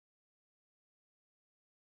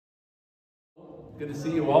Good to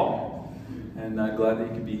see you all, and glad that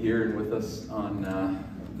you could be here and with us on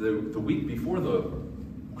the week before the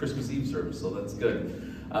Christmas Eve service, so that's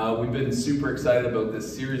good. We've been super excited about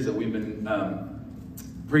this series that we've been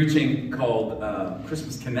preaching called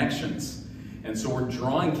Christmas Connections. And so we're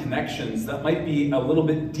drawing connections that might be a little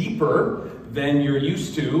bit deeper than you're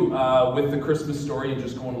used to with the Christmas story, and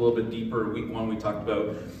just going a little bit deeper. Week one, we talked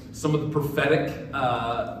about some of the prophetic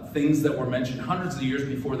things that were mentioned hundreds of years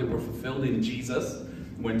before they were fulfilled in Jesus,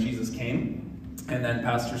 when Jesus came. And then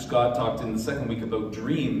Pastor Scott talked in the second week about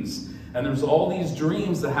dreams. And there's all these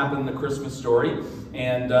dreams that happen in the Christmas story.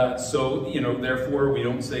 And so, therefore, we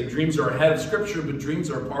don't say dreams are ahead of Scripture, but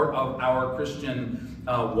dreams are part of our Christian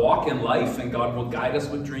walk in life, and God will guide us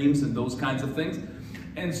with dreams and those kinds of things.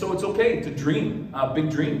 And so it's okay to dream big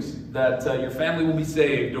dreams, that your family will be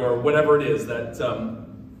saved, or whatever it is that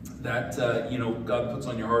God puts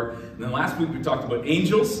on your heart. And then last week we talked about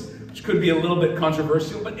angels, which could be a little bit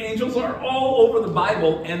controversial, but angels are all over the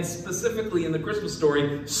Bible, and specifically in the Christmas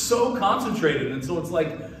story, so concentrated. And so it's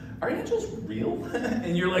like, are angels real?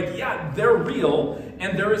 And you're like, yeah, they're real,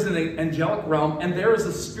 and there is an angelic realm, and there is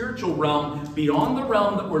a spiritual realm beyond the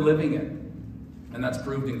realm that we're living in. And that's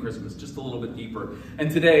proved in Christmas, just a little bit deeper.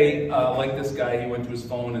 And today, like this guy, he went to his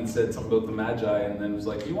phone and said something about the Magi, and then was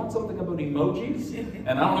like, you want something about emojis? And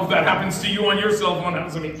I don't know if that happens to you on your cell phone. It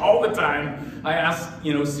happens to me all the time. I ask,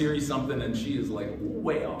 Siri something, and she is like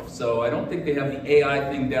way off. So I don't think they have the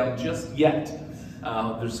AI thing down just yet.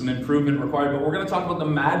 There's some improvement required, but we're going to talk about the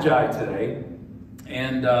Magi today.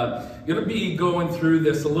 And going to be going through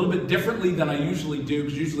this a little bit differently than I usually do,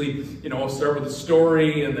 because usually, I'll start with a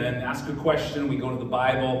story and then ask a question, we go to the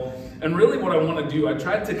Bible. And really what I want to do, I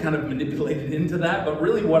tried to kind of manipulate it into that, but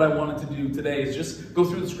really what I wanted to do today is just go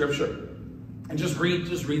through the Scripture and just read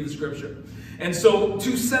the Scripture. And so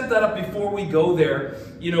to set that up before we go there,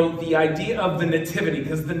 the idea of the nativity,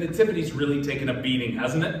 because the nativity's really taken a beating,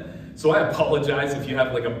 hasn't it? So I apologize if you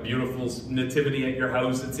have like a beautiful nativity at your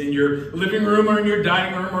house. It's in your living room or in your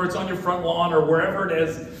dining room, or it's on your front lawn or wherever it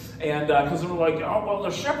is. And because they're like, oh, well, the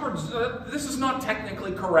shepherds, this is not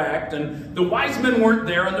technically correct. And the wise men weren't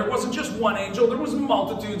there, and there wasn't just one angel. There was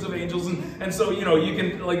multitudes of angels. And so, you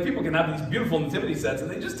can, people can have these beautiful nativity sets, and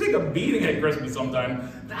they just take a beating at Christmas sometimes.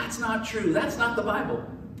 That's not true. That's not the Bible.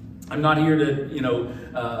 I'm not here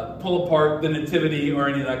to, pull apart the nativity or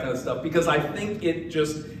any of that kind of stuff, because I think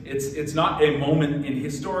it's not a moment in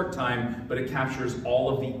historic time, but it captures all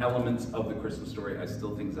of the elements of the Christmas story. I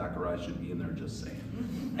still think Zechariah should be in there, just saying.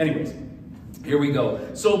 Anyways, here we go.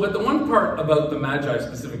 So, but the one part about the Magi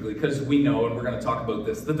specifically, because we know, and we're going to talk about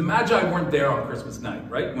this, that the Magi weren't there on Christmas night,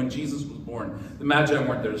 right? When Jesus was born, the Magi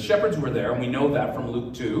weren't there. The shepherds were there, and we know that from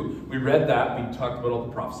Luke 2. We read that. We talked about all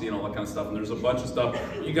the prophecy and all that kind of stuff, and there's a bunch of stuff.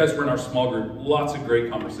 You guys were in our small group. Lots of great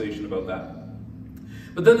conversation about that.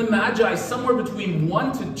 But then the Magi, somewhere between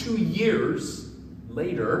 1 to 2 years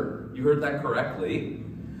later, you heard that correctly,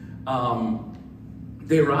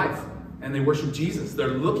 they arrive. And they worship Jesus. They're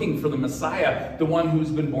looking for the Messiah, the one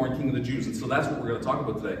who's been born King of the Jews. And so that's what we're going to talk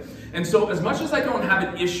about today. And so as much as I don't have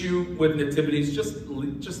an issue with nativities,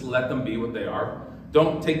 just let them be what they are.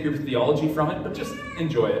 Don't take your theology from it, but just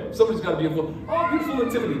enjoy it. If somebody's got a beautiful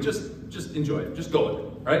nativity, just enjoy it. Just go with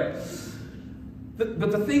it, right?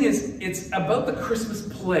 But the thing is, it's about the Christmas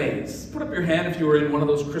plays. Put up your hand if you were in one of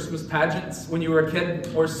those Christmas pageants when you were a kid,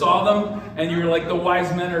 or saw them, and you were like the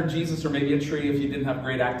wise men or Jesus, or maybe a tree if you didn't have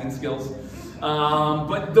great acting skills.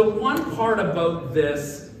 But the one part about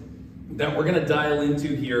this that we're going to dial into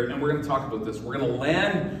here, and we're going to talk about this, we're going to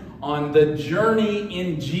land on the journey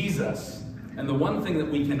in Jesus. And the one thing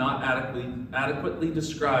that we cannot adequately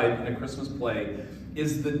describe in a Christmas play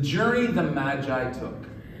is the journey the Magi took.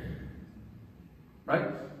 Right?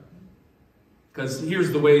 Because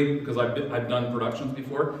here's the way, because I've done productions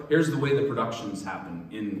before, here's the way the productions happen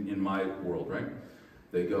in my world, right?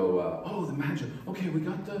 They go, oh, the Magi, okay, we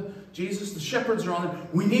got the Jesus, the shepherds are on there,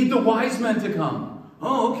 we need the wise men to come.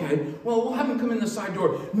 Oh, okay, well, we'll have them come in the side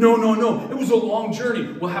door. No, it was a long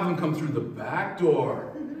journey. We'll have them come through the back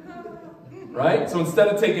door. Right? So instead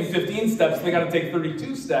of taking 15 steps, they got to take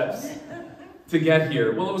 32 steps to get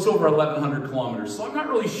here. Well, it was over 1,100 kilometers, so I'm not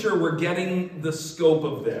really sure we're getting the scope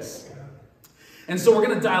of this. And so we're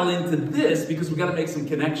going to dial into this because we've got to make some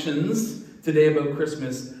connections today about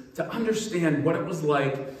Christmas to understand what it was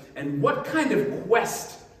like and what kind of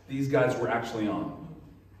quest these guys were actually on.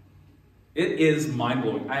 It is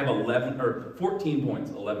mind-blowing. I have 14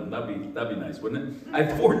 points. 11. That'd be nice, wouldn't it? I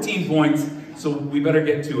have 14 points, so we better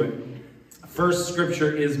get to it. First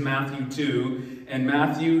scripture is Matthew 2, and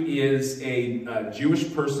Matthew is a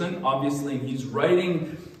Jewish person, obviously, and he's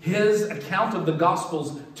writing his account of the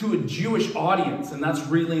Gospels to a Jewish audience. And that's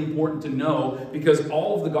really important to know because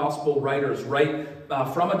all of the Gospel writers write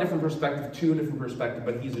from a different perspective to a different perspective.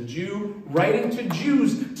 But he's a Jew writing to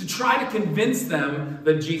Jews to try to convince them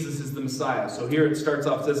that Jesus is the Messiah. So here it starts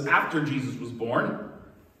off, it says, after Jesus was born,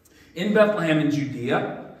 in Bethlehem in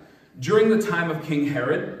Judea, during the time of King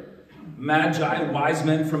Herod, Magi, wise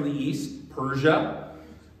men from the east, Persia,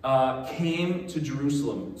 came to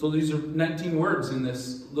Jerusalem. So these are 19 words in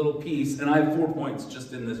this little piece, and I have 4 points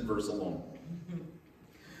just in this verse alone.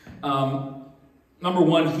 Number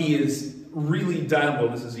one, he is really well,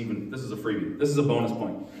 this is a freebie. This is a bonus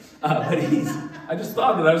point. But I just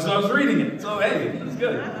thought of that as I was reading it. So hey, that's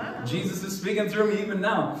good. Jesus is speaking through me even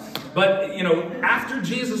now. But, after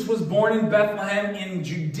Jesus was born in Bethlehem in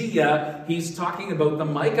Judea, he's talking about the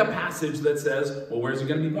Micah passage that says, well, where's he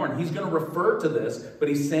going to be born? He's going to refer to this, but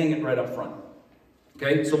he's saying it right up front.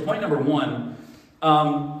 Okay, so point number one,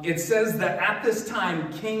 it says that at this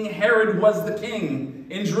time, King Herod was the king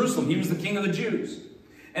in Jerusalem. He was the king of the Jews.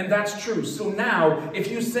 And that's true. So now, if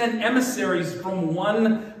you send emissaries from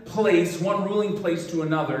one place, one ruling place to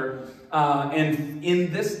another, and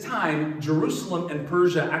in this time, Jerusalem and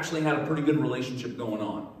Persia actually had a pretty good relationship going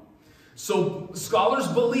on. So scholars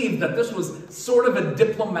believe that this was sort of a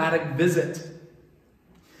diplomatic visit.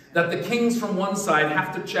 That the kings from one side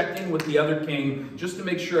have to check in with the other king just to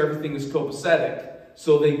make sure everything is copacetic.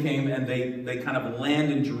 So they came and they kind of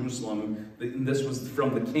land in Jerusalem. This was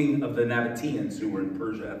from the king of the Nabateans who were in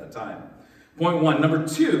Persia at the time. Point one. Number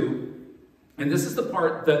two, and this is the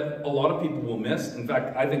part that a lot of people will miss. In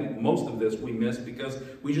fact, I think most of this we miss because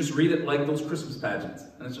we just read it like those Christmas pageants.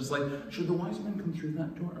 And it's just like, should the wise men come through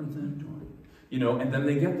that door or that door? And then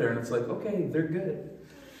they get there and it's like, okay, they're good.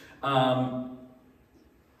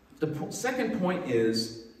 The second point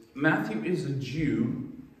is, Matthew is a Jew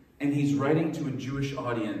and he's writing to a Jewish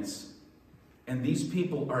audience. And these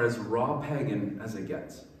people are as raw pagan as it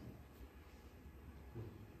gets.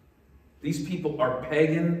 These people are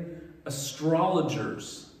pagan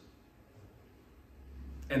astrologers.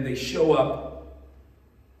 And they show up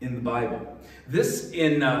in the Bible. This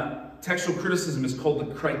in textual criticism is called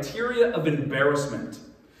the criteria of embarrassment.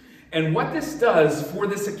 And what this does for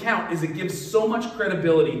this account is it gives so much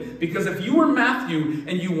credibility. Because if you were Matthew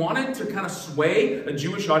and you wanted to kind of sway a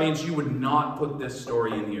Jewish audience, you would not put this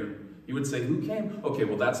story in here. You would say, who came? Okay,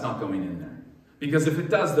 well, that's not going in there. Because if it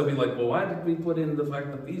does, they'll be like, well, why did we put in the fact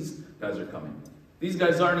that these guys are coming? These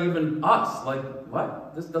guys aren't even us. Like,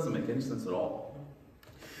 what? This doesn't make any sense at all.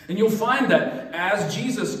 And you'll find that as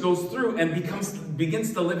Jesus goes through and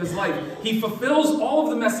begins to live his life, he fulfills all of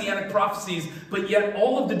the messianic prophecies, but yet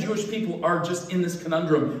all of the Jewish people are just in this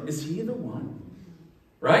conundrum. Is he the one?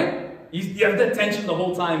 Right? You have that tension the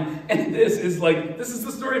whole time. And this is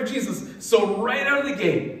the story of Jesus. So right out of the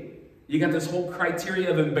gate, you got this whole criteria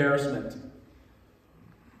of embarrassment.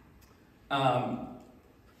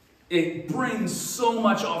 It brings so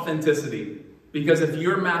much authenticity. Because if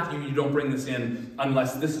you're Matthew, you don't bring this in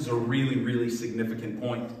unless this is a really, really significant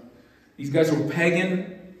point. These guys were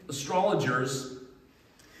pagan astrologers.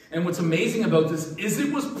 And what's amazing about this is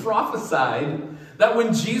it was prophesied that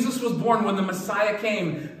when Jesus was born, when the Messiah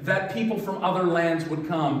came, that people from other lands would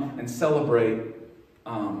come and celebrate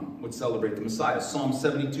the Messiah. Psalm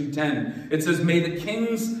 72:10. It says, may the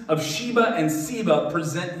kings of Sheba and Seba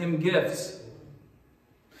present him gifts.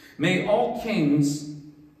 May all kings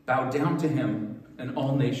bow down to him, and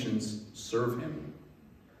all nations serve him.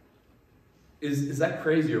 Is that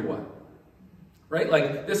crazy or what? Right?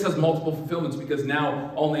 Like, this has multiple fulfillments because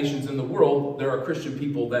now all nations in the world, there are Christian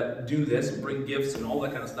people that do this and bring gifts and all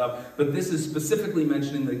that kind of stuff. But this is specifically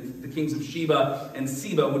mentioning the kings of Sheba and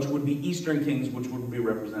Seba, which would be Eastern kings, which would be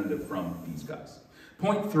representative from these guys.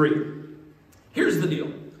 Point three. Here's the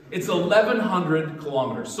deal. It's 1,100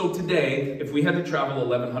 kilometers. So today, if we had to travel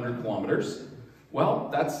 1,100 kilometers, well,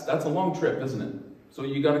 that's a long trip, isn't it? So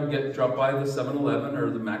you got to drop by the 7-Eleven or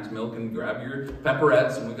the Max Milk and grab your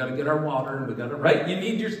pepperettes, and we got to get our water, and we got to, right? You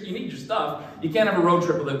need your stuff. You can't have a road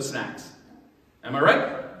trip without snacks. Am I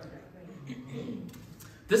right?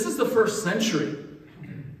 This is the first century.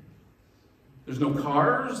 There's no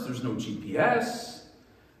cars, there's no GPS,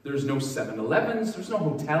 there's no 7-Elevens, there's no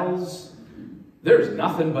hotels. There's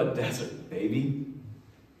nothing but desert, baby.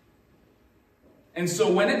 And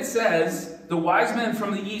so when it says the wise men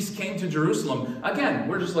from the east came to Jerusalem, again,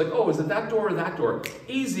 we're just like, oh, is it that door or that door?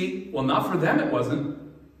 Easy. Well, not for them, it wasn't.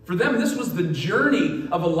 For them, this was the journey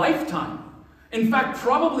of a lifetime. In fact,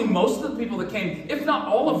 probably most of the people that came, if not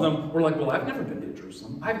all of them, were like, well, I've never been to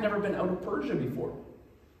Jerusalem. I've never been out of Persia before.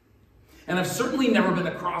 And I've certainly never been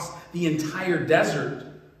across the entire desert.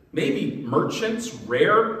 Maybe merchants,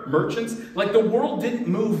 rare merchants. Like the world didn't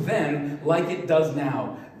move then like it does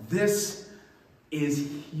now. This is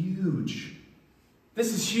huge.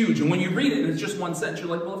 This is huge. And when you read it and it's just one sentence, you're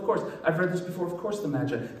like, well, of course. I've read this before. Of course the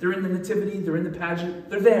Magi. They're in the nativity. They're in the pageant.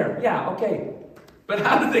 They're there. Yeah, okay. But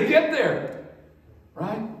how did they get there?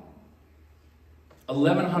 Right?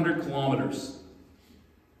 1,100 kilometers.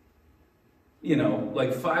 You know,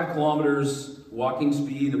 like 5 kilometers walking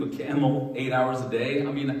speed of a camel, 8 hours a day.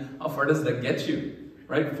 I mean, how far does that get you?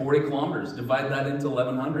 Right? 40 kilometers. Divide that into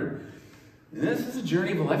 1,100. And this is a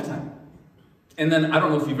journey of a lifetime. And then, I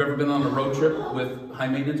don't know if you've ever been on a road trip with high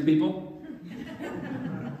maintenance people.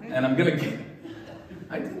 And I'm going to...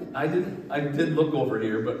 I did look over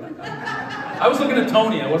here, but I was looking at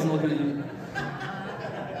Tony. I wasn't looking at you.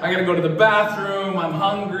 I gotta go to the bathroom. I'm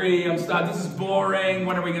hungry. I'm starved. This is boring.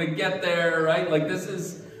 When are we gonna get there? Right? Like this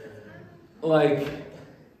is like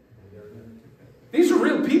these are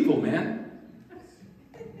real people, man.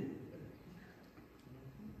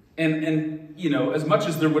 And you know, as much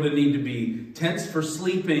as there would need to be tents for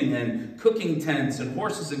sleeping and cooking tents and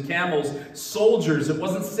horses and camels, soldiers, it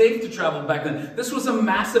wasn't safe to travel back then. This was a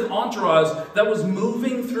massive entourage that was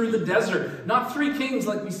moving through the desert. Not 3 kings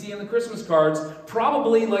like we see in the Christmas cards,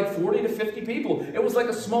 probably like 40 to 50 people. It was like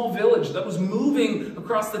a small village that was moving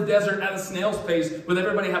across the desert at a snail's pace with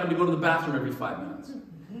everybody having to go to the bathroom every 5 minutes.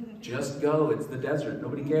 Just go, it's the desert,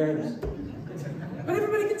 nobody cares. But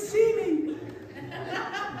everybody can see me.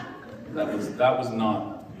 That was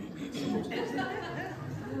not supposed to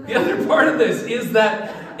be. The other part of this is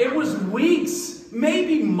that it was weeks,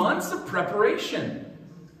 maybe months of preparation,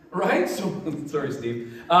 right? So, sorry,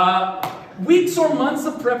 Steve. Weeks or months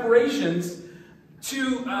of preparations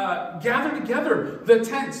to gather together the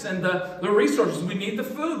tents and the resources. We need the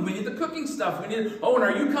food. We need the cooking stuff. We need, oh, and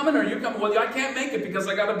are you coming? Are you coming? Well, I can't make it because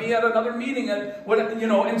I got to be at another meeting. And what, you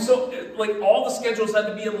know, and so like all the schedules had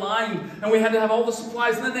to be aligned, and we had to have all the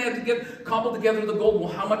supplies, and then they had to get cobbled together the gold.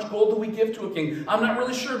 Well, how much gold do we give to a king? I'm not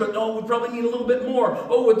really sure, but no, we probably need a little bit more.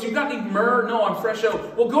 Oh, do you got any myrrh? No, I'm fresh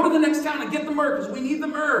out. Well, go to the next town and get the myrrh because we need the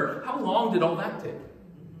myrrh. How long did all that take?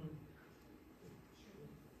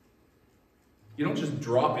 You don't just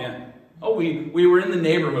drop in. Oh, we were in the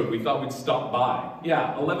neighborhood. We thought we'd stop by.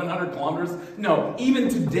 Yeah, 1,100 kilometers. No, even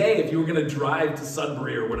today, if you were going to drive to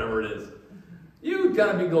Sudbury or whatever it is, you've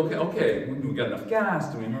got to be okay, we got enough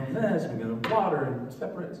gas. Do we remember this? We got enough water and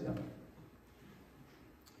separates. Yeah.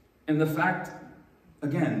 And the fact,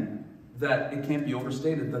 again, that it can't be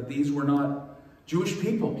overstated that these were not Jewish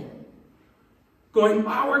people going,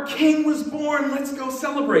 our king was born. Let's go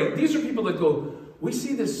celebrate. These are people that go, we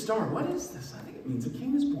see this star. What is this? I think it means a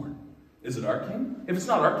king is born. Is it our king? If it's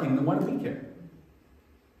not our king, then why do we care?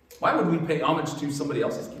 Why would we pay homage to somebody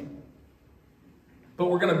else's king?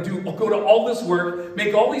 But we're going to go to all this work,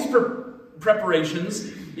 make all these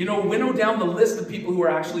preparations, you know, winnow down the list of people who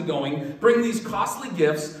are actually going, bring these costly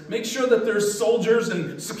gifts, make sure that there's soldiers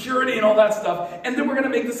and security and all that stuff, and then we're going to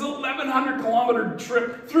make this 1,100-kilometer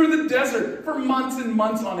trip through the desert for months and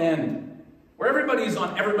months on end, where everybody's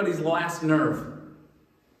on everybody's last nerve.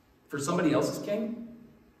 For somebody else's king?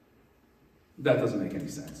 That doesn't make any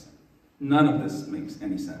sense. None of this makes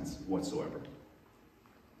any sense whatsoever.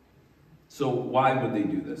 So why would they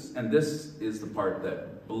do this? And this is the part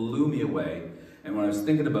that blew me away. And when I was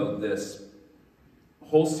thinking about this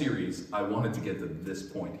whole series, I wanted to get to this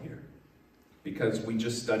point here. Because we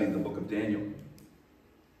just studied the book of Daniel.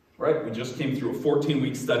 Right? We just came through a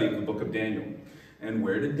 14-week study of the book of Daniel. And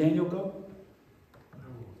where did Daniel go?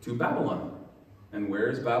 To Babylon. And where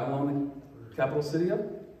is Babylon, the capital city of?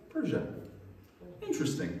 Persia.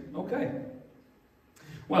 Interesting. Okay.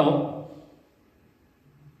 Well,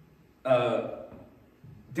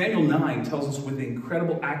 Daniel 9 tells us with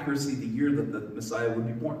incredible accuracy the year that the Messiah would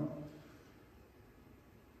be born.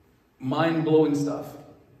 Mind-blowing stuff.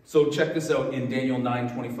 So check this out in Daniel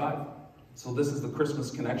 9:25. So this is the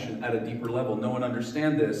Christmas connection at a deeper level. No one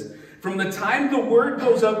understand this. From the time the word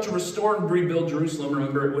goes out to restore and rebuild Jerusalem,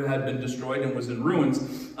 remember it had been destroyed and was in ruins,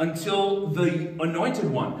 until the anointed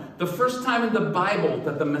one. The first time in the Bible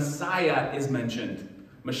that the Messiah is mentioned.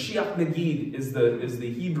 Mashiach Nagid is the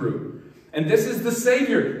Hebrew. And this is the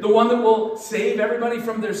Savior, the one that will save everybody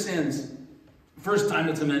from their sins. First time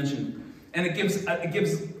it's mentioned. And it gives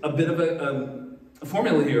a bit of a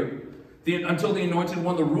formula here. Until the anointed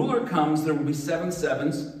one, the ruler comes, there will be 7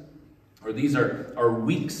 sevens, or these are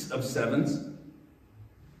weeks of sevens,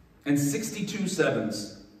 and 62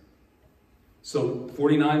 sevens. So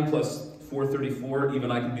 49 plus 434,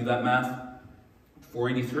 even I can do that math,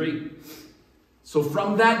 483. So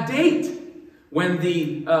from that date, when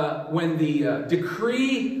the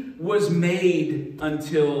decree was made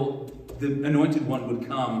until the anointed one would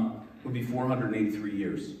come would be 483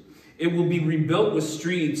 years. It will be rebuilt with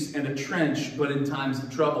streets and a trench, but in times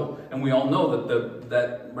of trouble. And we all know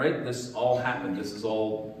that right? This all happened. This is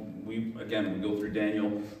all, we go through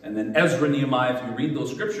Daniel and then Ezra, Nehemiah. If you read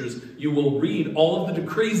those scriptures, you will read all of the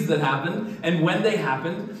decrees that happened and when they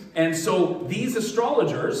happened. And so these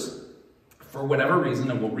astrologers, for whatever reason,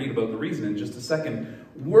 and we'll read about the reason in just a second,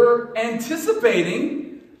 were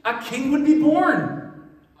anticipating a king would be born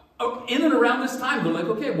in and around this time. They're like,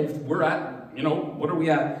 okay, well, we're at, what are we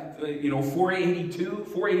at? 482,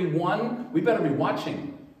 481, we better be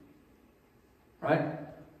watching, right?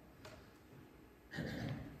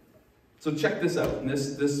 So check this out, and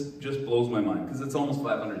this just blows my mind, because it's almost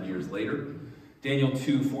 500 years later. Daniel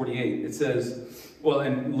 2:48, it says, well,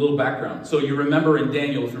 and a little background. So you remember in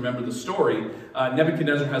Daniel, if you remember the story,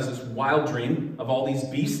 Nebuchadnezzar has this wild dream of all these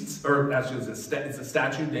beasts, or actually it's a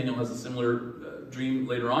statue. Daniel has a similar dream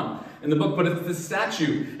later on in the book, but it's this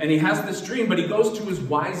statue, and he has this dream, but he goes to his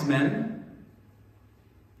wise men,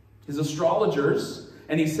 his astrologers,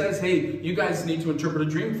 and he says, hey, you guys need to interpret a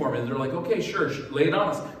dream for me. And they're like, okay, sure, lay it on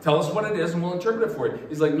us. Tell us what it is and we'll interpret it for you.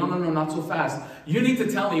 He's like, no, not so fast. You need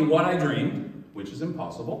to tell me what I dreamed, which is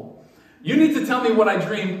impossible. You need to tell me what I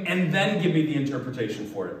dreamed and then give me the interpretation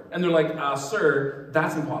for it. And they're like, sir,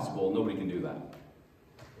 that's impossible. Nobody can do that.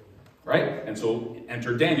 Right? And so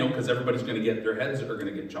enter Daniel, because everybody's going to get, their heads are going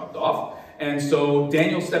to get chopped off. And so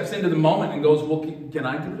Daniel steps into the moment and goes, well, can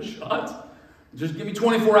I give it a shot? Just give me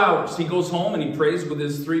 24 hours. He goes home and he prays with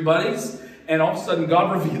his 3 buddies. And all of a sudden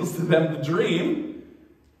God reveals to them the dream.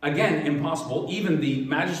 Again, impossible. Even the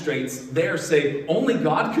magistrates there say, only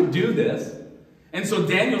God could do this. And so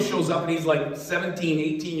Daniel shows up and he's like 17,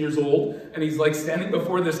 18 years old. And he's like standing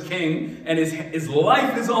before this king. And his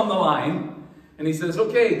life is on the line. And he says,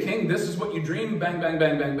 okay, king, this is what you dreamed, bang, bang,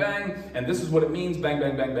 bang, bang, bang. And this is what it means, bang,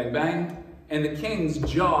 bang, bang, bang, bang. And the king's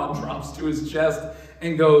jaw drops to his chest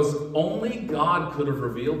and goes, only God could have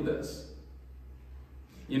revealed this.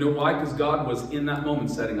 You know why? Because God was in that moment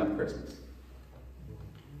setting up Christmas.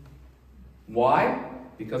 Why?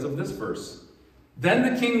 Because of this verse.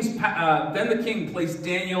 Then the king placed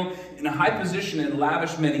Daniel in a high position and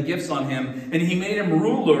lavished many gifts on him. And he made him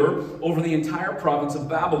ruler over the entire province of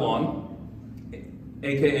Babylon,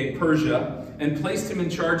 aka Persia, and placed him in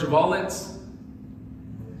charge of all its.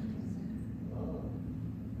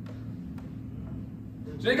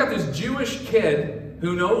 So you got this Jewish kid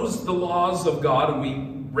who knows the laws of God,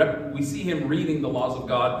 and we see him reading the laws of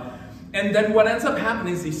God. And then what ends up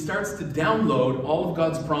happening is he starts to download all of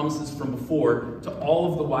God's promises from before to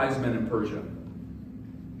all of the wise men in Persia.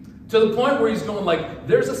 To the point where he's going like,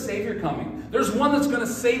 there's a Savior coming. There's one that's going to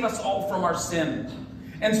save us all from our sin.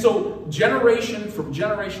 And so generation from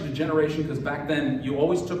generation to generation, because back then you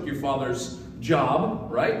always took your father's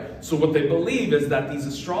job, right? So what they believe is that these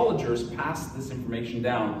astrologers passed this information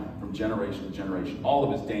down from generation to generation. All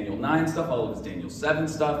of his Daniel 9 stuff, all of his Daniel 7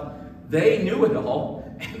 stuff, they knew it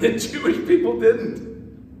all, and the Jewish people didn't.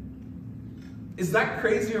 Is that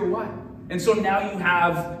crazy or what? And so now you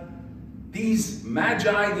have these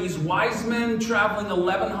Magi, these wise men traveling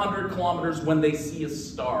 1,100 kilometers when they see a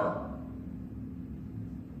star.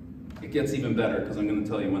 It gets even better, because I'm going to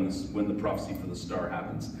tell you when the prophecy for the star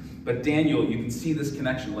happens. But Daniel, you can see this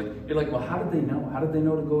connection. You're like, well, how did they know? How did they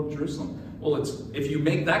know to go to Jerusalem? Well, if you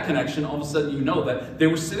make that connection, all of a sudden you know that they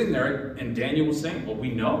were sitting there, and Daniel was saying, well,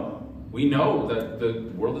 we know that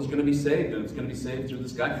the world is going to be saved, and it's going to be saved through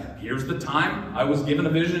this guy. Here's the time. I was given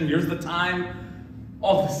a vision. Here's the time.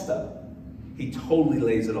 All this stuff. He totally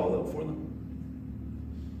lays it all out for them.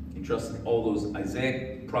 He trusts all those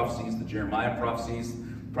Isaiah prophecies, the Jeremiah prophecies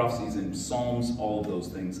in Psalms, all of those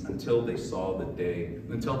things, until they saw the day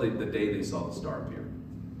they saw the star appear.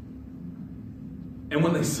 And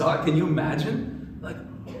when they saw it, can you imagine? Like,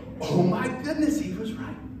 oh my goodness, he was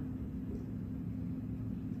right.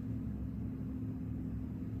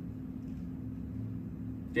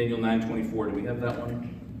 Daniel 9:24, do we have that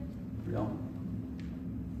one? No.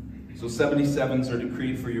 So 77s are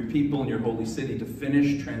decreed for your people and your holy city to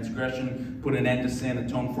finish transgression, put an end to sin,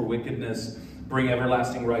 atone for wickedness, bring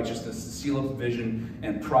everlasting righteousness, to seal up vision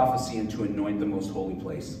and prophecy, and to anoint the most holy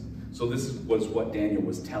place. So this was what Daniel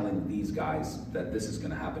was telling these guys, that this is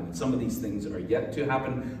going to happen. And some of these things are yet to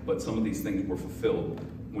happen, but some of these things were fulfilled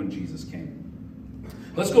when Jesus came.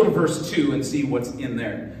 Let's go to verse 2 and see what's in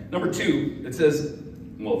there. Number 2, it says,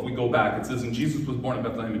 well, if we go back, it says, and Jesus was born in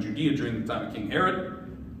Bethlehem in Judea during the time of King Herod.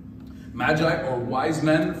 Magi, or wise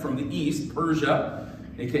men from the east, Persia,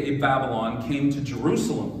 aka Babylon, came to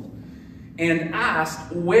Jerusalem and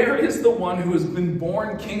asked, where is the one who has been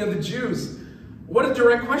born King of the Jews? What a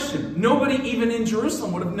direct question. Nobody even in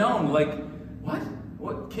Jerusalem would have known, like, what?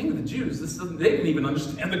 What? King of the Jews? They didn't even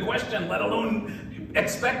understand the question, let alone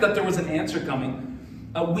expect that there was an answer coming.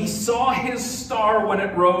 We saw his star when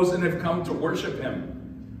it rose and have come to worship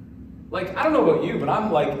him. Like, I don't know about you, but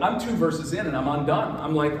I'm 2 verses in and I'm undone.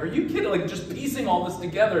 I'm like, are you kidding? Like, just piecing all this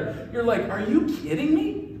together. You're like, are you kidding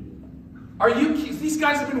me? These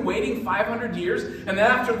guys have been waiting 500 years, and then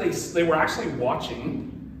after they were actually watching,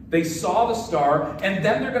 they saw the star, and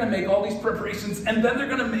then they're going to make all these preparations, and then they're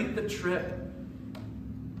going to make the trip.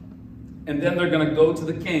 And then they're going to go to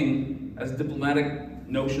the king, as diplomatic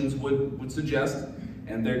notions would suggest,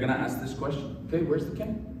 and they're going to ask this question. Okay, where's the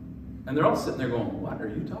king? And they're all sitting there going, what are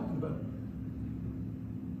you talking about?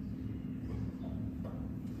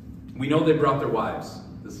 We know they brought their wives.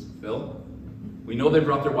 This is Phil. We know they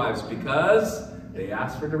brought their wives because they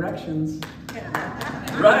asked for directions.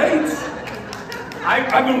 Right?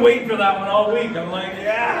 I've been waiting for that one all week. I'm like,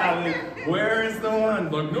 where is the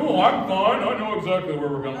one? Like, no, I'm fine. I know exactly where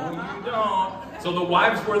we're going. Oh, you don't. So the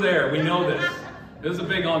wives were there. We know this. This is a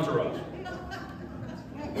big entourage.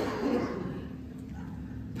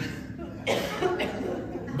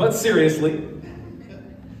 But seriously,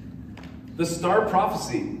 the star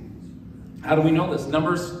prophecy. How do we know this?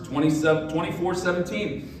 Numbers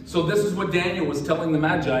 24:17. So this is what Daniel was telling the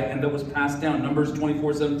Magi, and that was passed down. Numbers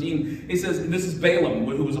 24:17. He says, this is Balaam,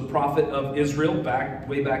 who was a prophet of Israel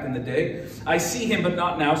way back in the day. I see him, but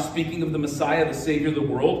not now, speaking of the Messiah, the Savior of the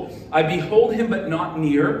world. I behold him, but not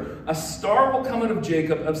near. A star will come out of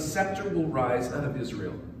Jacob, a scepter will rise out of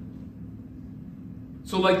Israel.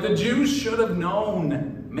 So like the Jews should have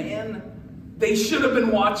known, man. They should have been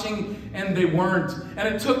watching, and they weren't.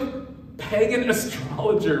 And it took pagan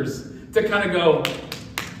astrologers to kind of go,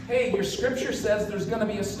 hey, your scripture says there's going to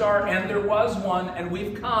be a star, and there was one, and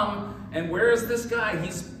we've come, and where is this guy?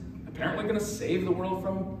 He's apparently going to save the world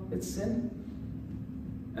from its sin.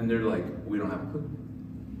 And they're like, we don't have a clue.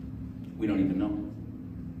 We don't even know.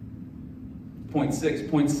 Point 6.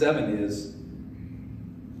 Point 7 is,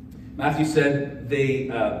 Matthew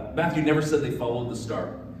never said they followed the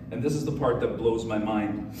star. And this is the part that blows my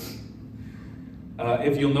mind.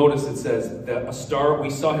 If you'll notice, it says that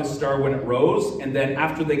we saw his star when it rose, and then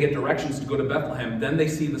after they get directions to go to Bethlehem, then they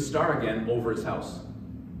see the star again over his house.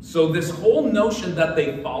 So this whole notion that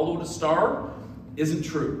they followed a star isn't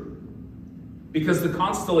true. Because the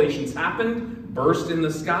constellations happened, burst in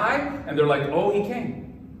the sky, and they're like, oh, he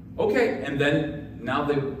came. Okay, and then now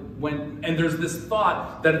they went, and there's this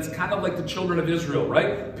thought that it's kind of like the children of Israel,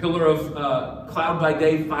 right? Pillar of cloud by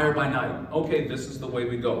day, fire by night. Okay, this is the way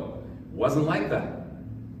we go. Wasn't like that.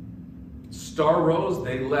 Star rose,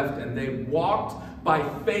 they left, and they walked by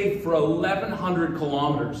faith for 1,100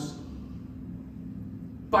 kilometers.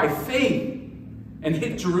 By faith, and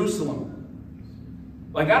hit Jerusalem.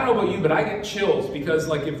 Like, I don't know about you, but I get chills because,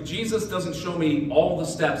 like, if Jesus doesn't show me all the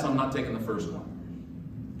steps, I'm not taking the first one.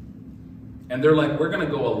 And they're like, we're going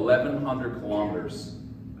to go 1,100 kilometers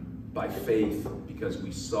by faith because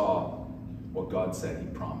we saw what God said he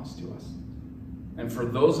promised to us. And for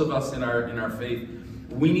those of us in our faith,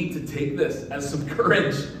 we need to take this as some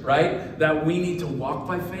courage, right? That we need to walk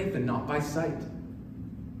by faith and not by sight.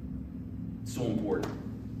 It's so important.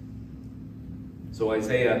 So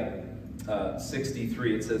Isaiah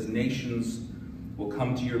 63, it says, nations will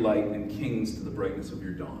come to your light and kings to the brightness of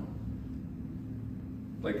your dawn.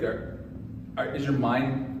 Like, is your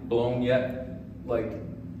mind blown yet? Like,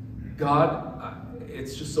 God,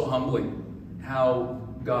 it's just so humbling how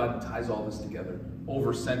God ties all this together.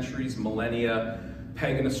 Over centuries, millennia,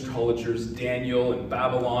 pagan astrologers, Daniel and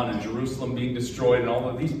Babylon and Jerusalem being destroyed and all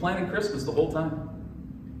of these planning Christmas the whole time.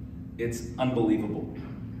 It's unbelievable.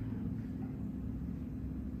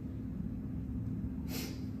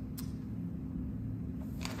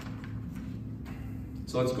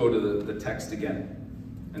 So let's go to the text again.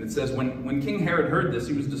 And it says, when King Herod heard this,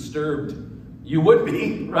 he was disturbed. You would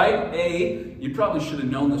be, right? A, you probably should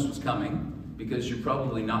have known this was coming because you're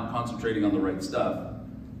probably not concentrating on the right stuff.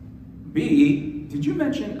 B, did you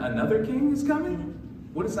mention another king is coming?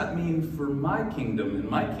 What does that mean for my kingdom and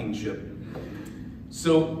my kingship?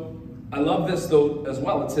 So I love this though as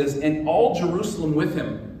well. It says, and all Jerusalem with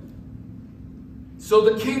him. So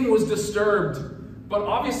the king was disturbed. But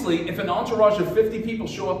obviously, if an entourage of 50 people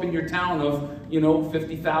show up in your town of,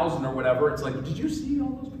 50,000 or whatever, it's like, did you see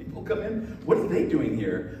all those people come in? What are they doing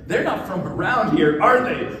here? They're not from around here, are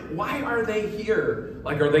they? Why are they here?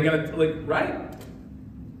 Like, are they going to, right?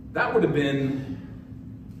 That would have been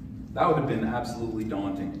absolutely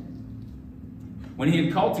daunting. When he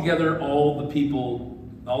had called together all the people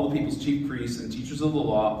all the people's chief priests and teachers of the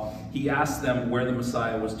law, he asked them where the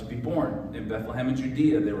Messiah was to be born. In Bethlehem in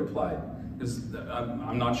Judea, they replied. Because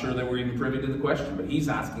I'm not sure they were even privy to the question, but he's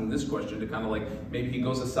asking this question to kind of like, maybe he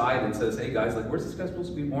goes aside and says, hey guys, like, where's this guy supposed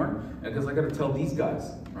to be born? Because I got to tell these guys,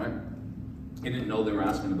 right? He didn't know they were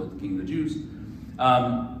asking about the King of the Jews.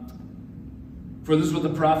 For this is what the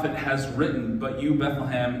prophet has written, but you,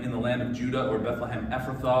 Bethlehem, in the land of Judah, or Bethlehem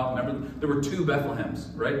Ephrathah. Remember, there were two Bethlehems,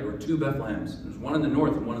 right? There were two Bethlehems. There's one in the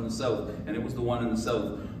north and one in the south, and it was the one in the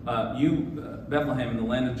south. Bethlehem, in the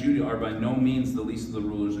land of Judah, are by no means the least of the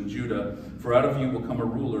rulers in Judah, for out of you will come a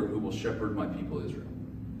ruler who will shepherd my people Israel.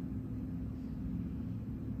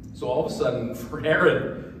 So all of a sudden, for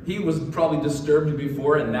Herod, he was probably disturbed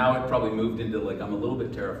before, and now it probably moved into like, I'm a little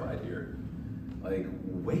bit terrified here. Like,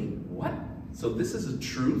 wait, what? So this is a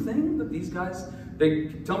true thing that these guys, they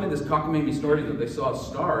tell me this cockamamie story that they saw a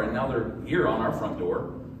star and now they're here on our front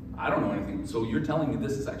door. I don't know anything. So you're telling me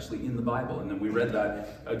this is actually in the Bible. And then we read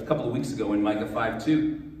that a couple of weeks ago in Micah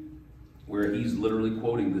 5:2, where he's literally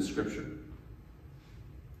quoting this scripture.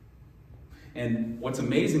 And what's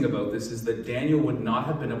amazing about this is that Daniel would not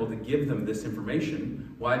have been able to give them this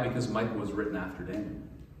information. Why? Because Micah was written after Daniel.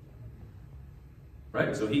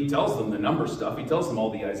 Right? So he tells them the number stuff. He tells them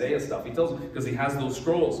all the Isaiah stuff. He tells them, because he has those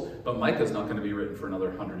scrolls. But Micah's not going to be written for another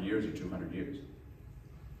 100 years or 200 years.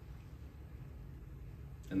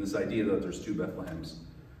 And this idea that there's two Bethlehems,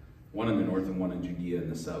 one in the north and one in Judea in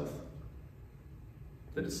the south.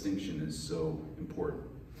 The distinction is so important.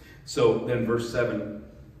 So then verse 7,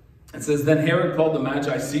 it says, then Herod called the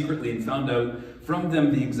Magi secretly and found out from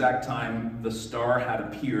them the exact time the star had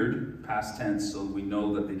appeared, past tense, so we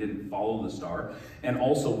know that they didn't follow the star. And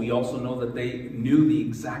also, we also know that they knew the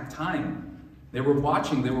exact time. They were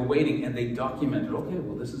watching, they were waiting, and they documented, okay,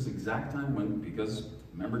 well, this is exact time when, because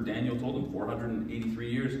remember Daniel told them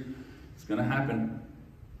 483 years, it's going to happen.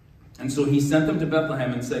 And so he sent them to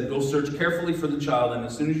Bethlehem and said, go search carefully for the child, and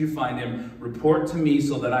as soon as you find him, report to me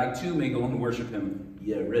so that I too may go and worship him.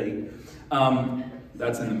 Yeah, right.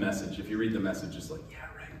 That's in the Message. If you read the Message, it's like, yeah,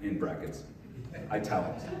 right, in brackets,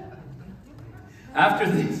 italics. After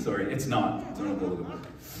they, sorry, it's not. It's not a little bit.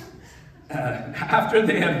 After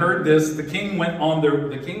they had heard this, the king went on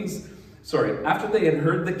after they had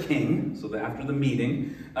heard the king, so after the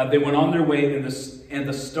meeting, they went on their way, and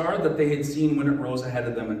the star that they had seen when it rose ahead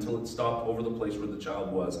of them until it stopped over the place where the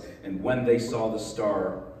child was. And when they saw the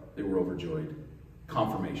star, they were overjoyed.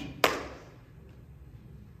 Confirmation.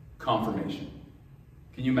 Confirmation.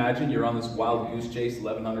 Can you imagine? You're on this wild goose chase,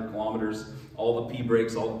 1,100 kilometers, all the pea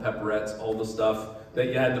breaks, all the pepperettes, all the stuff that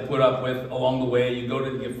you had to put up with along the way.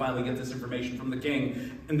 You finally get this information from the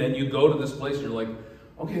king, and then you go to this place and you're like,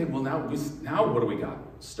 okay, well now what do we got?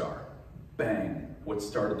 Star. Bang. What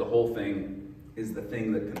started the whole thing is the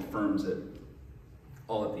thing that confirms it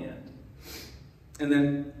all at the end. And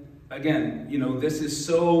then, again, this is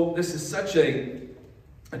such a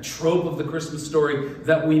trope of the Christmas story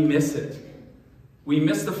that we miss it. We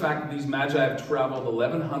miss the fact that these Magi have traveled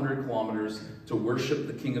 1,100 kilometers to worship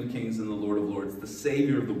the King of Kings and the Lord of Lords, the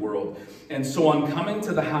Savior of the world. And so on coming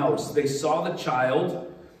to the house, they saw the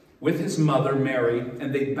child with his mother, Mary,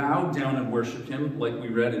 and they bowed down and worshiped him, like we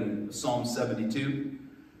read in Psalm 72.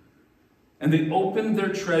 And they opened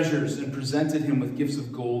their treasures and presented him with gifts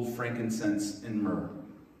of gold, frankincense, and myrrh.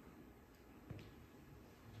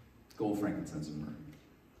 Gold, frankincense, and myrrh.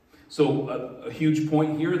 So a huge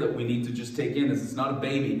point here that we need to just take in is it's not a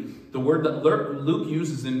baby. The word that Luke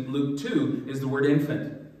uses in Luke 2 is the word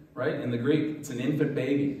infant, right? In the Greek, it's an infant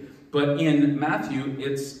baby. But in Matthew,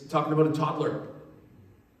 it's talking about a toddler.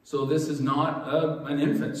 So this is not an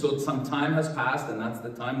infant. So some time has passed, and that's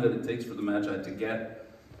the time that it takes for the Magi to get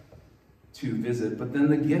to visit. But then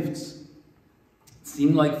the gifts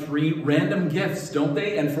seem like 3 random gifts, don't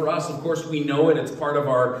they? And for us, of course, we know it. It's part of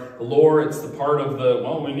our lore. It's the part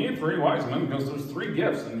of we need 3 wise men because there's 3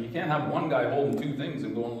 gifts. And you can't have one guy holding 2 things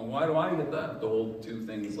and going, why do I get that to hold 2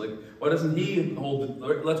 things? Like, why doesn't he hold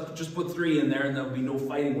it? Let's just put 3 in there and there'll be no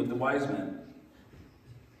fighting with the wise men.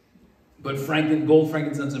 But gold,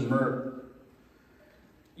 frankincense, and myrrh.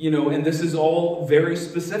 And this is all very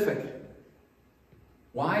specific.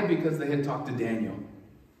 Why? Because they had talked to Daniel.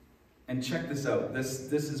 And check this out.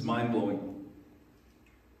 This is mind-blowing.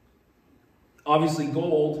 Obviously,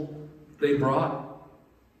 gold they brought.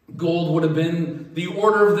 Gold would have been the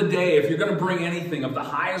order of the day. If you're going to bring anything of the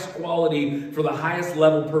highest quality for the highest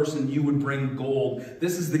level person, you would bring gold.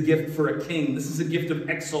 This is the gift for a king. This is a gift of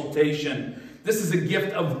exaltation. This is a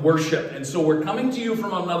gift of worship. And so we're coming to you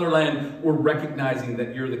from another land. We're recognizing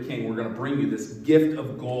that you're the king. We're going to bring you this gift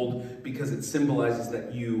of gold because it symbolizes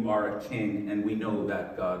that you are a king. And we know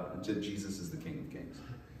that Jesus is the King of Kings.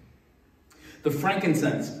 The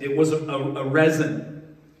frankincense, it was a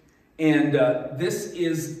resin. And this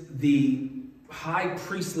is the high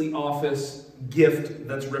priestly office gift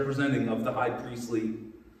that's representing of the high priestly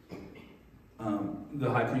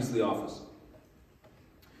office.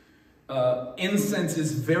 Incense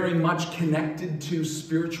is very much connected to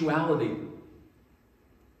spirituality.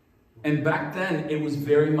 And back then, it was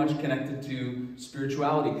very much connected to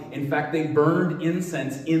spirituality. In fact, they burned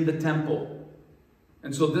incense in the temple.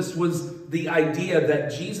 And so this was the idea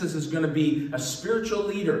that Jesus is going to be a spiritual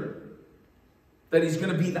leader, that he's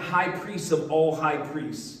going to be the high priest of all high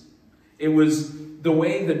priests. It was the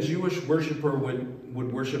way the Jewish worshiper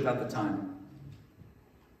would worship at the time.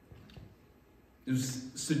 It was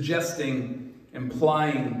suggesting,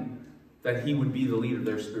 implying that he would be the leader,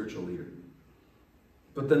 their spiritual leader.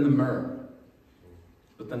 But then the myrrh.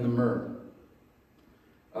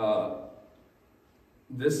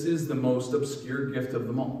 This is the most obscure gift of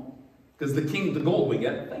them all. Because the gold we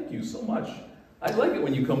get, thank you so much. I like it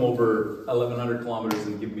when you come over 1,100 kilometers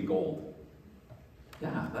and give me gold.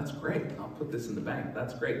 Yeah, that's great. I'll put this in the bank.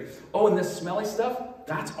 That's great. Oh, and this smelly stuff,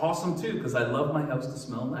 that's awesome too, because I love my house to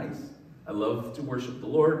smell nice. I love to worship the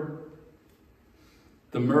Lord.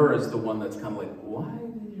 The myrrh is the one that's kind of like, why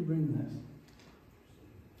did you bring this?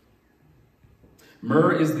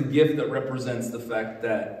 Myrrh is the gift that represents the fact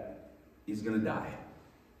that he's going to die.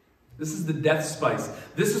 This is the death spice.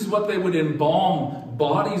 This is what they would embalm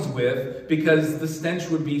bodies with, because the stench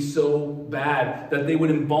would be so bad that they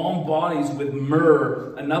would embalm bodies with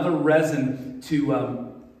myrrh, another resin,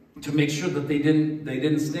 to make sure that they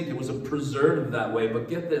didn't stink. It was a preservative that way. But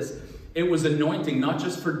get this, it was anointing not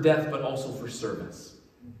just for death but also for service.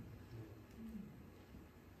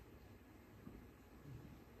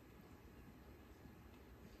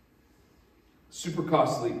 Super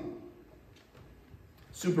costly.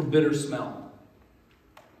 Super bitter smell.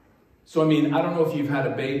 So, I mean, I don't know if you've had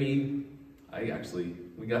a baby.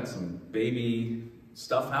 We got some baby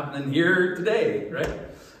stuff happening here today, right?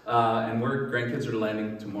 And our grandkids are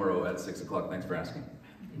landing tomorrow at 6 o'clock. Thanks for asking.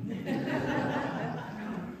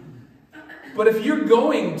 But if you're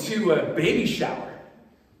going to a baby shower,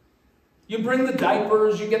 you bring the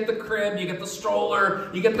diapers, you get the crib, you get the stroller,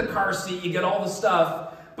 you get the car seat, you get all the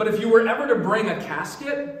stuff. But if you were ever to bring a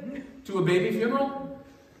casket to a baby funeral,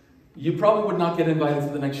 you probably would not get invited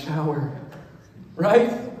to the next shower,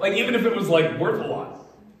 right? Like, even if it was like worth a lot,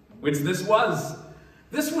 which this was.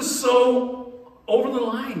 This was so over the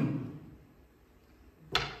line.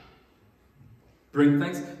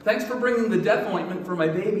 Thanks for bringing the death ointment for my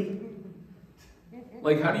baby.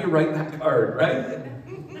 Like, how do you write that card, right?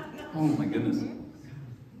 Oh my goodness.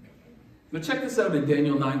 But check this out in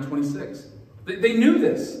Daniel 9:26. They knew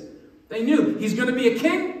this. They knew he's going to be a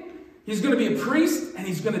king, he's going to be a priest, and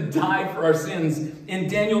he's going to die for our sins. In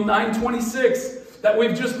Daniel 9:26 that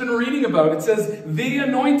we've just been reading about, it says, the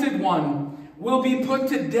anointed one will be put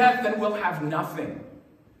to death and will have nothing.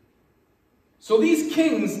 So these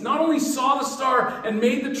kings not only saw the star and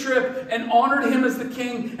made the trip and honored him as the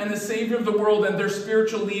king and the savior of the world and their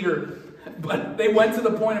spiritual leader, but they went to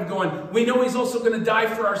the point of going, we know he's also going to die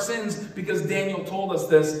for our sins because Daniel told us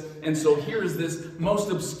this. And so here's this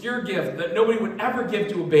most obscure gift that nobody would ever give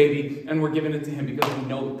to a baby, and we're giving it to him because we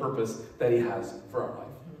know the purpose that he has for our life.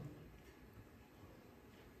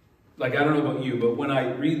 Like, I don't know about you, but when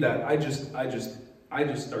I read that, I just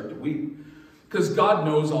start to weep. Because God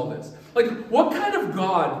knows all this. Like, what kind of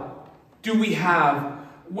God do we have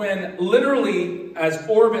when literally, as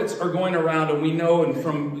orbits are going around, and we know, and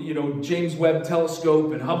from, James Webb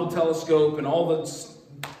Telescope and Hubble Telescope and all the,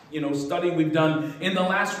 study we've done in the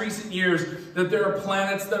last recent years, that there are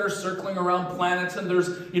planets that are circling around planets, and there's,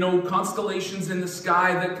 constellations in the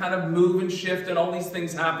sky that kind of move and shift, and all these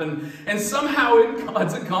things happen. And somehow in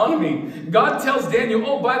God's economy, God tells Daniel,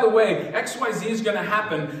 oh, by the way, XYZ is going to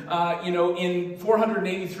happen, in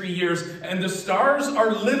 483 years, and the stars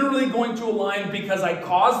are literally going to align because I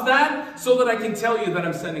caused that, so that I can tell you that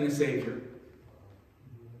I'm sending a savior.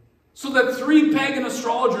 So that 3 pagan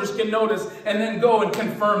astrologers can notice and then go and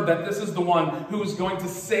confirm that this is the one who is going to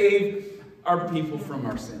save our people from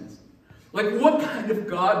our sins. Like, what kind of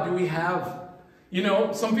God do we have?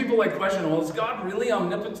 Some people question, well, is God really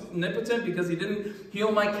omnipotent because he didn't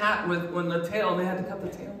heal my cat when the tail, and they had to cut the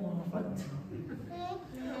tail off?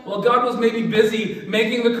 Well, God was maybe busy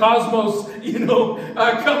making the cosmos,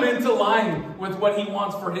 come into line with what he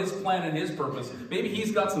wants for his plan and his purpose. Maybe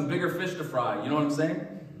he's got some bigger fish to fry. You know what I'm saying?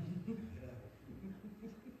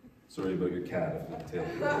 Sorry about your cat if the tail.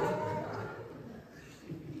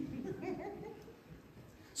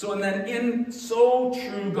 So, and then in so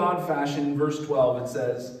true God fashion, in verse 12, it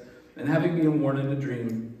says, and having been warned in a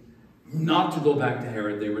dream not to go back to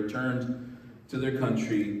Herod. They returned to their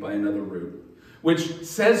country by another route. Which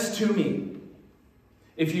says to me,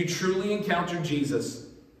 if you truly encounter Jesus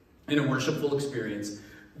in a worshipful experience,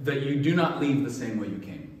 that you do not leave the same way you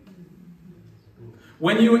came.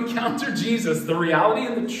 When you encounter Jesus, the reality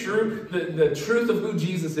and the truth of who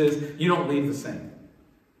Jesus is, you don't leave the same.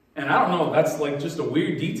 And I don't know, that's like just a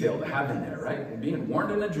weird detail to have in there, right? And being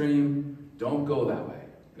warned in a dream, don't go that way.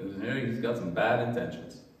 Because he's got some bad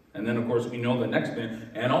intentions. And then, of course, we know the next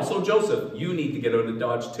man, and also Joseph, you need to get out of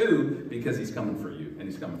Dodge too, because he's coming for you, and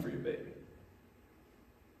he's coming for your baby.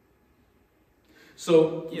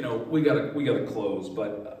 So, we gotta close,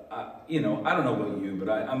 but, I don't know about you, but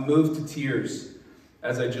I'm moved to tears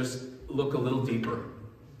as I just look a little deeper,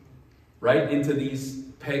 right, into these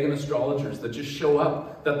pagan astrologers that just show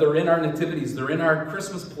up, that they're in our nativities, they're in our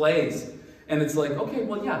Christmas plays, and it's like, okay,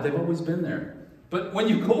 well, yeah, they've always been there. But when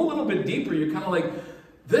you go a little bit deeper, you're kind of like,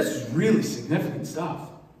 this is really significant stuff.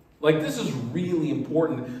 Like, this is really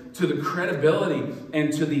important to the credibility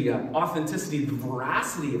and to the authenticity, the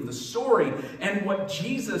veracity of the story, and what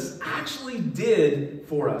Jesus actually did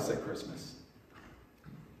for us at Christmas.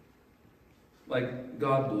 Like,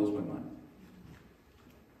 God blows my mind.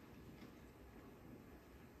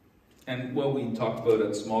 And what we talked about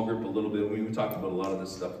at small group a little bit, we talked about a lot of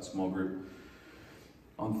this stuff at small group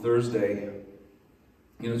on Thursday.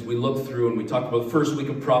 As we look through and we talked about the first week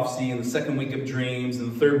of prophecy and the second week of dreams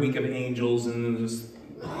and the third week of angels and then this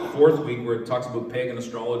fourth week where it talks about pagan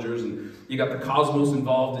astrologers, and you got the cosmos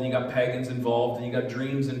involved and you got pagans involved and you got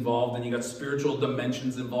dreams involved and you got spiritual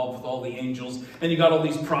dimensions involved with all the angels and you got all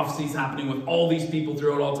these prophecies happening with all these people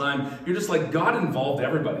throughout all time. You're just like, God involved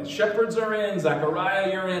everybody. Shepherds are in,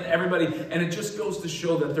 Zechariah, you're in, everybody. And it just goes to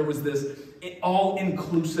show that there was this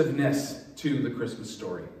all-inclusiveness to the Christmas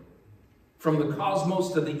story. From the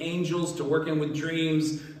cosmos to the angels, to working with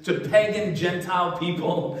dreams, to pagan Gentile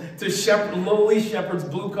people, to lowly shepherds,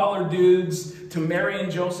 blue-collar dudes, to Mary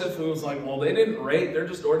and Joseph, who was like, well, they didn't rate, they're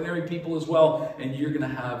just ordinary people as well, and you're going to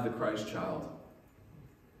have the Christ child.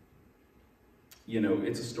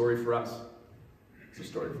 It's a story for us. It's a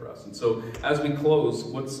story for us. And so, as we close,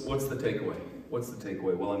 what's the takeaway? What's the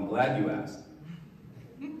takeaway? Well, I'm glad you asked.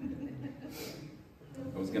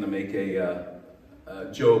 I was going to make a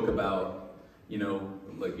joke about,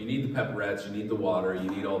 like you need the pepperettes, you need the water, you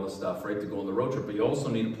need all the stuff, right, to go on the road trip, but you also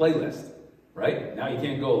need a playlist, right? Now you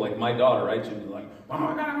can't go like my daughter, right? She'd be like, well,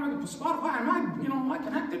 I got to go to Spotify, am I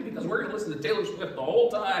connected? Because we're going to listen to Taylor Swift the whole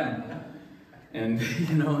time. And,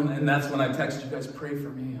 and that's when I text you guys, pray for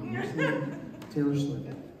me. I'm listening to Taylor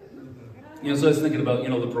Swift. So I was thinking about,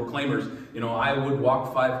 the proclaimers, I would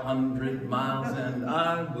walk 500 miles and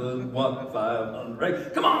I would walk 500,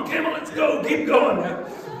 right? Come on, Camel, let's go, keep going, right?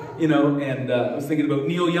 And I was thinking about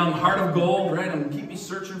Neil Young, Heart of Gold, right? I'm keep me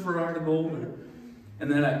searching for Heart of Gold.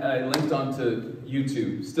 And then I linked onto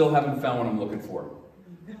YouTube. Still haven't found what I'm looking for.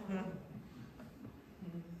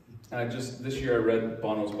 And this year I read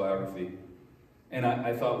Bono's biography. And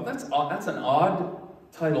I thought, well, that's an odd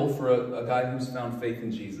title for a guy who's found faith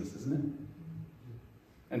in Jesus, isn't it?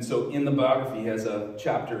 And so in the biography, he has a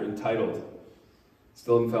chapter entitled,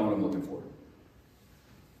 Still Haven't Found What I'm Looking For.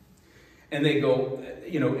 And they go,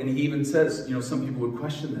 and he even says, some people would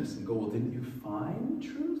question this and go, well, didn't you find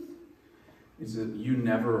truth? He said, you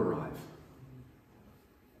never arrive.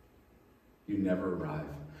 You never arrive.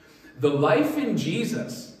 The life in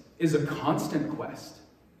Jesus is a constant quest.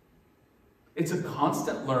 It's a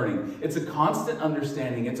constant learning. It's a constant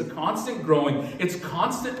understanding. It's a constant growing. It's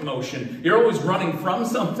constant motion. You're always running from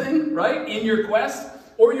something, right, in your quest,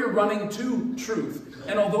 or you're running to truth.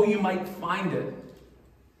 And although you might find it,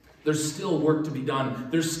 there's still work to be done.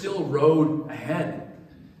 There's still road ahead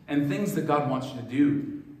and things that God wants you to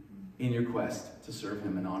do in your quest to serve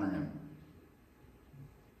Him and honor Him.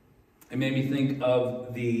 It made me think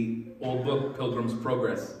of the old book, Pilgrim's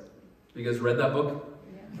Progress. Have you guys read that book?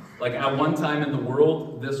 Yeah. Like at one time in the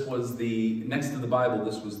world, this was next to the Bible,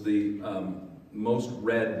 this was the most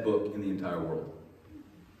read book in the entire world.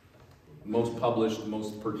 Most published,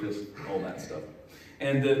 most purchased, all that stuff.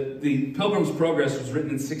 And the Pilgrim's Progress was written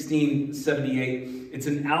in 1678. It's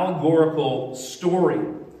an allegorical story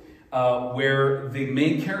where the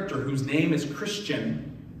main character, whose name is Christian,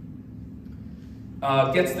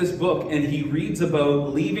 gets this book and he reads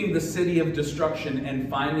about leaving the city of destruction and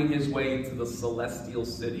finding his way to the celestial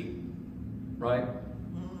city, right?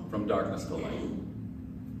 From darkness to light.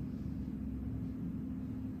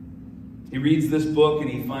 He reads this book and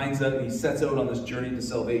he finds out and he sets out on this journey to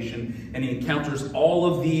salvation and he encounters all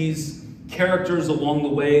of these characters along the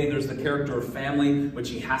way. There's the character of family, which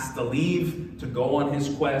he has to leave to go on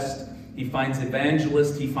his quest. He finds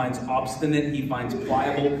evangelist, he finds obstinate, he finds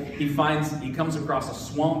pliable, he comes across a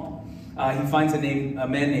swamp. He finds a man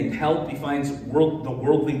named Help. He finds the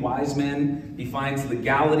worldly wise men. He finds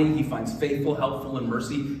legality. He finds faithful, helpful, and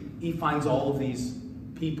mercy. He finds all of these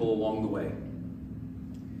people along the way.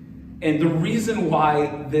 And the reason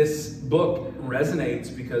why this book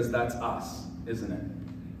resonates, because that's us, isn't it?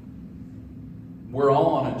 We're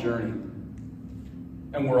all on a journey.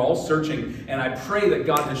 And we're all searching. And I pray that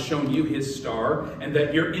God has shown you his star, and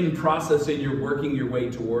that you're in process and you're working your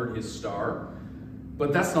way toward his star.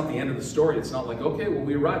 But that's not the end of the story. It's not like, okay, well,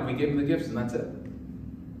 we arrived, we gave him the gifts, and that's it.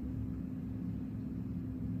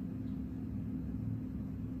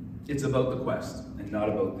 It's about the quest and not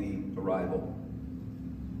about the arrival.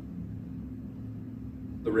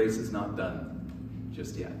 The race is not done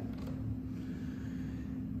just yet.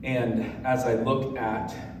 And as I look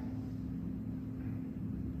at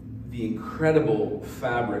the incredible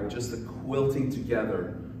fabric, just the quilting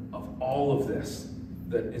together of all of this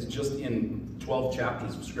that is just in 12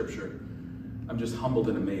 chapters of Scripture, I'm just humbled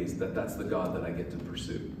and amazed that that's the God that I get to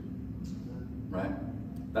pursue, right?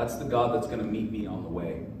 That's the God that's going to meet me on the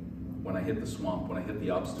way when I hit the swamp, when I hit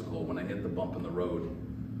the obstacle, when I hit the bump in the road,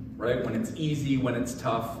 right? When it's easy, when it's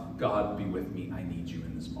tough, God, be with me. I need you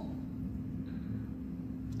in this moment.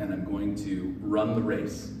 And I'm going to run the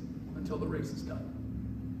race until the race is done.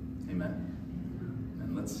 Amen.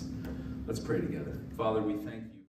 And let's pray together. Father, we thank you.